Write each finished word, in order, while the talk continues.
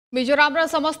मिजोराम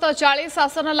समस्त 40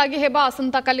 आसन लगी हेबा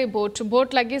आसंता काली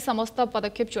भोट लगी समस्त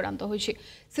पदक्षेप चूड़ांत होइछि।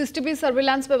 सीसीटीवी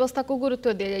सर्विलांस व्यवस्था को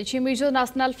गुरुत्व दिया जाइछि। मिजो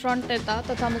नेशनल फ्रंट नेता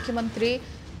तथा मुख्यमंत्री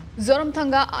जोरम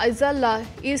थंगा आइजल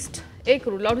ईस्ट 1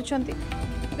 रु लढुछंती।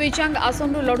 तुइचांग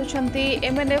आसन रु लढुछंती।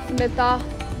 एमएनएफ नेता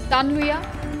तानलुया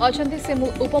अछंती से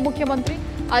उपमुख्यमंत्री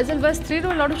आइजल वेस्ट 3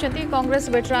 रु लढुछंती। कांग्रेस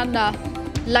वेटरान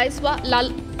लाइसवा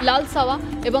लालसावा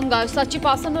एवं सचिव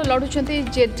आसन रु लढुछंती।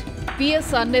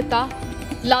 जेडपीएस नेता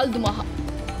लाल दुमहा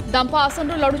दाम्पा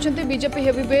आसन लड़ुंट बीजेपी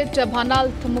हेवीवेट भानाल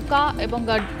थमुका एवं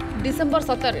डिसेम्बर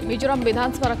 17 मिजोराम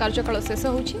विधानसभा कार्यकाल शेष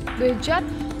हो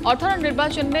 2018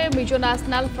 निर्वाचन में मिजो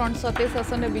नेशनल फ्रंट 27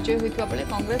 आसन में विजयी होता बेले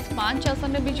कांग्रेस 5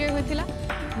 आसन में विजयी होता।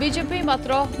 बीजेपी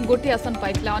मात्र गोटे आसन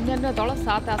पाई अन्य दल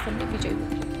 7 आसन में विजयी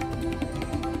होते।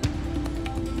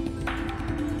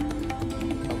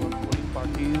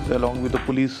 Parties along with the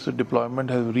police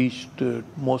deployment have reached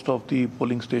most of the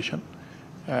polling station.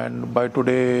 And by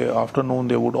today afternoon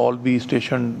they would all be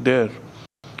stationed there.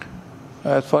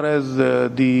 As far as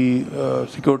the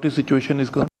security situation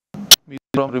is concerned,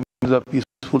 Mizoram remains a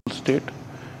peaceful state,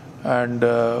 and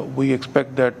we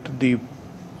expect that the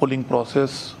polling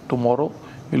process tomorrow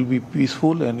will be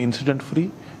peaceful and incident-free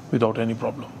without any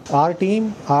problem. Our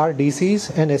team, our DCs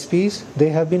and SPs,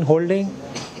 they have been holding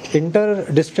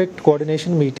inter-district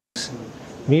coordination meetings.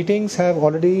 Meetings have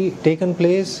already taken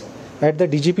place at the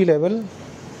DGP level.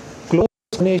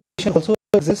 Coordination also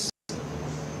exists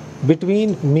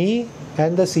between me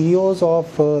and the CEOs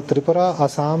of Tripura,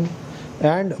 Assam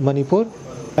and Manipur,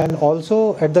 and also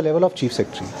at the level of Chief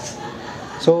Secretary.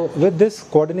 So with this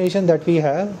coordination that we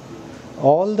have,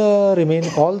 all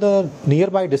the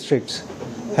nearby districts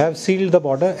have sealed the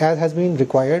border as has been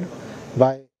required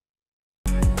by